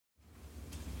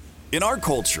In our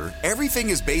culture,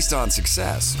 everything is based on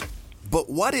success. But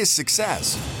what is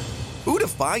success? Who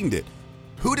defined it?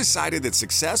 Who decided that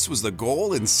success was the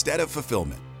goal instead of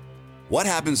fulfillment? What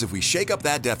happens if we shake up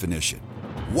that definition?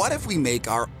 What if we make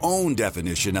our own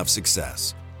definition of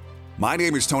success? My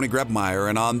name is Tony Grebmeyer,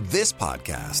 and on this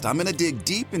podcast, I'm going to dig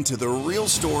deep into the real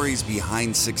stories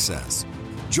behind success.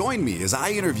 Join me as I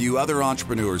interview other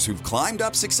entrepreneurs who've climbed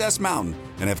up Success Mountain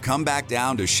and have come back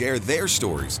down to share their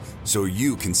stories so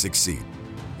you can succeed.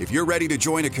 If you're ready to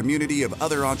join a community of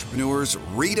other entrepreneurs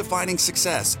redefining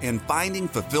success and finding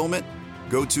fulfillment,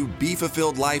 go to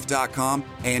BeFulfilledLife.com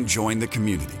and join the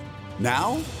community.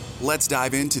 Now, let's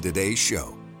dive into today's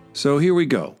show. So here we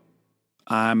go.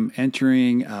 I'm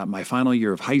entering my final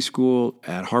year of high school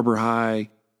at Harbor High.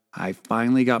 I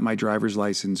finally got my driver's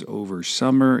license over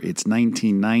summer. It's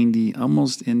 1990,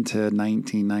 almost into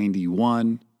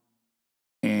 1991.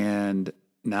 And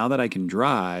now that I can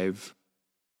drive,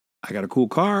 I got a cool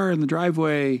car in the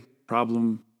driveway.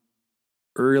 Problem,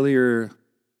 earlier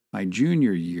my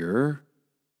junior year,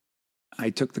 I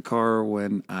took the car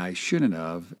when I shouldn't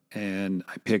have, and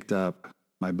I picked up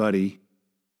my buddy,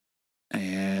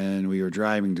 and we were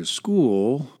driving to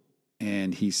school.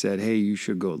 And he said, hey, you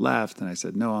should go left. And I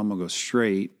said, no, I'm going to go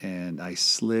straight. And I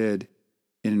slid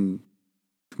in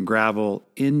from gravel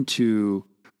into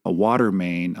a water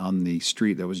main on the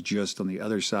street that was just on the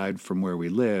other side from where we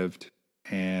lived,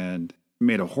 and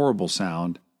made a horrible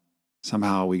sound.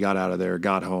 Somehow we got out of there,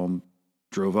 got home,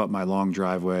 drove up my long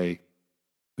driveway.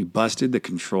 We busted the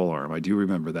control arm. I do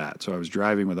remember that. So I was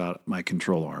driving without my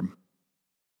control arm.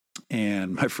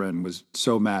 And my friend was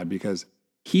so mad because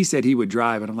he said he would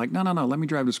drive, and I'm like, no, let me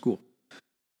drive to school.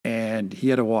 And he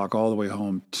had to walk all the way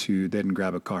home to then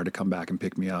grab a car to come back and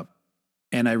pick me up.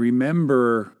 And I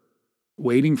remember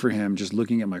waiting for him, just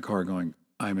looking at my car going,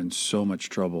 I'm in so much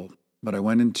trouble. But I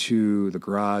went into the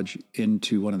garage,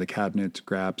 into one of the cabinets,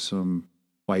 grabbed some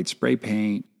white spray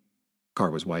paint.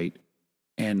 Car was white.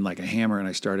 And like a hammer, and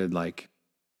I started like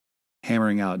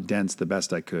hammering out dents the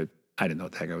best I could. I didn't know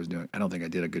what the heck I was doing. I don't think I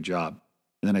did a good job.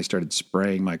 And then I started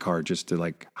spraying my car just to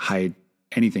like hide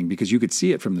anything because you could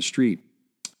see it from the street.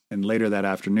 And later that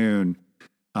afternoon,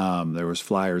 there was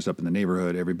flyers up in the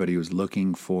neighborhood. Everybody was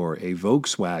looking for a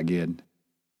Volkswagen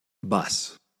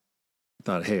bus. I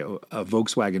thought, hey, a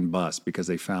Volkswagen bus, because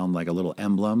they found like a little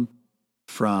emblem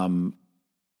from,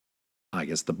 I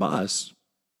guess, the bus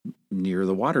near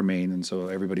the water main. And so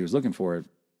everybody was looking for it.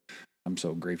 I'm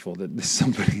so grateful that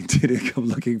somebody didn't come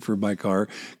looking for my car,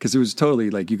 because it was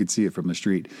totally like you could see it from the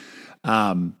street.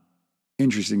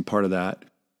 Interesting part of that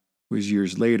was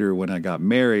years later when I got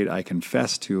married, I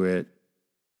confessed to it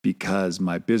because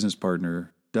my business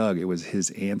partner, Doug, it was his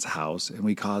aunt's house, and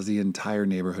we caused the entire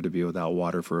neighborhood to be without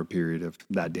water for a period of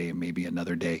that day and maybe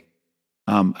another day.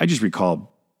 I just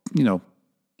recall,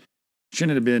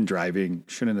 shouldn't have been driving,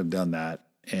 shouldn't have done that.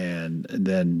 And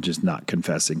then just not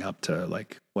confessing up to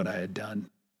like what I had done.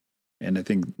 And I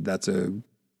think that's a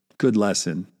good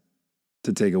lesson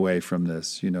to take away from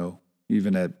this,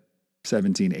 even at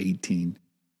 17, 18,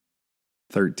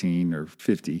 13 or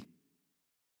 50.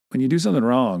 When you do something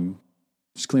wrong,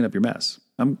 just clean up your mess.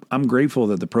 I'm grateful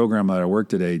that the program that I work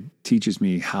today teaches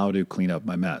me how to clean up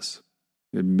my mess,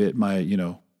 admit my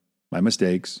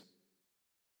mistakes,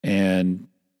 and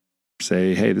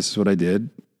say, hey, this is what I did.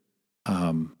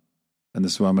 And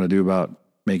this is what I'm going to do about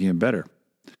making it better.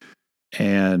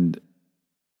 And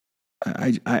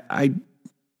I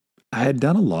had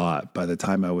done a lot by the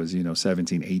time I was,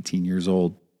 17, 18 years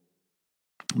old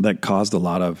that caused a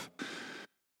lot of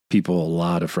people a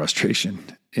lot of frustration.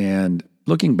 And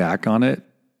looking back on it,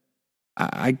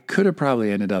 I could have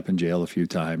probably ended up in jail a few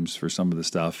times for some of the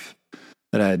stuff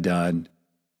that I had done.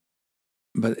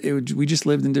 But we just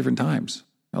lived in different times.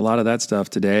 A lot of that stuff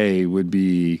today would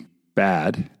be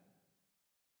bad,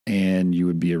 and you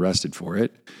would be arrested for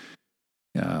it.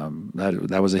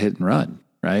 That was a hit and run,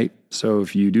 right? So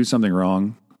if you do something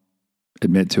wrong,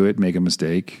 admit to it, make a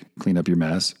mistake, clean up your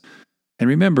mess. And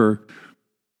remember,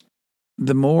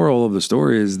 the moral of the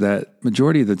story is that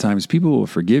majority of the times people will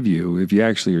forgive you if you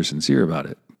actually are sincere about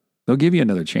it. They'll give you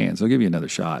another chance. They'll give you another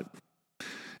shot.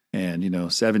 And,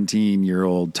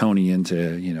 17-year-old Tony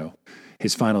into,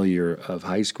 his final year of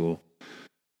high school,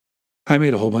 I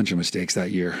made a whole bunch of mistakes that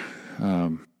year.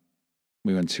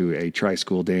 We went to a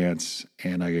tri-school dance,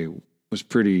 and I was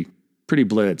pretty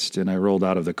blitzed, and I rolled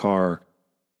out of the car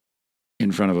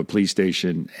in front of a police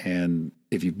station. And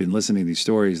if you've been listening to these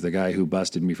stories, the guy who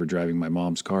busted me for driving my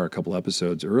mom's car a couple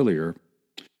episodes earlier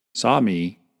saw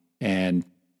me and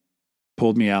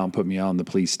pulled me out and put me on the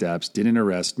police steps, didn't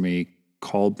arrest me,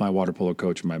 called my water polo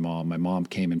coach and my mom. My mom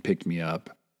came and picked me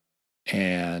up.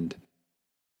 And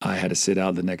I had to sit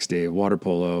out the next day of water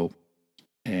polo,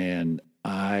 and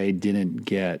I didn't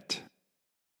get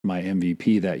my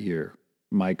MVP that year.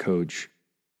 My coach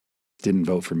didn't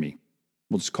vote for me.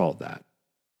 We'll just call it that.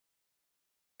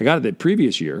 I got it the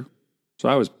previous year, so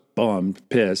I was bummed,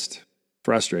 pissed,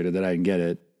 frustrated that I didn't get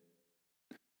it.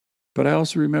 But I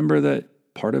also remember that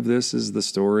part of this is the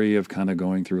story of kind of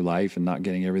going through life and not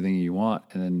getting everything you want,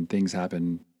 and then things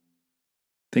happen.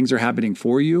 Things are happening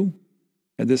for you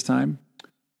at this time.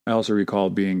 I also recall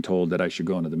being told that I should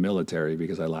go into the military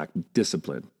because I lacked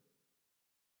discipline.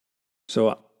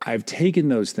 So I've taken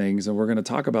those things, and we're going to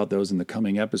talk about those in the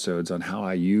coming episodes on how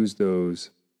I use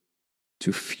those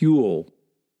to fuel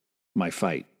my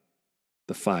fight,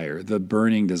 the fire, the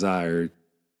burning desire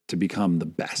to become the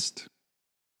best,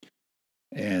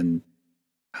 and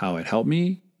how it helped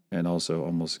me and also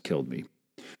almost killed me.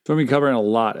 So we'll be covering a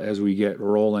lot as we get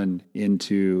rolling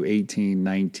into 18,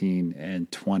 19,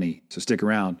 and 20. So stick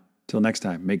around. Till next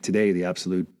time, make today the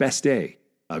absolute best day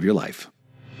of your life.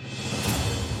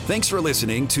 Thanks for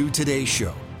listening to today's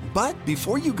show. But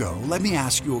before you go, let me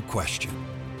ask you a question.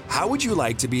 How would you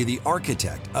like to be the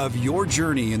architect of your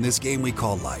journey in this game we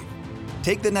call life?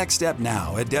 Take the next step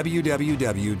now at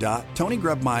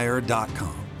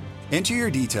www.tonygrebmeyer.com. Enter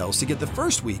your details to get the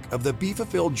first week of the Be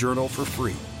Fulfilled Journal for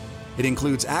free. It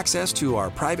includes access to our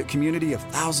private community of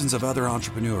thousands of other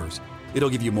entrepreneurs. It'll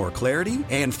give you more clarity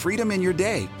and freedom in your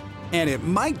day, and it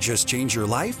might just change your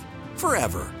life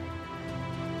forever.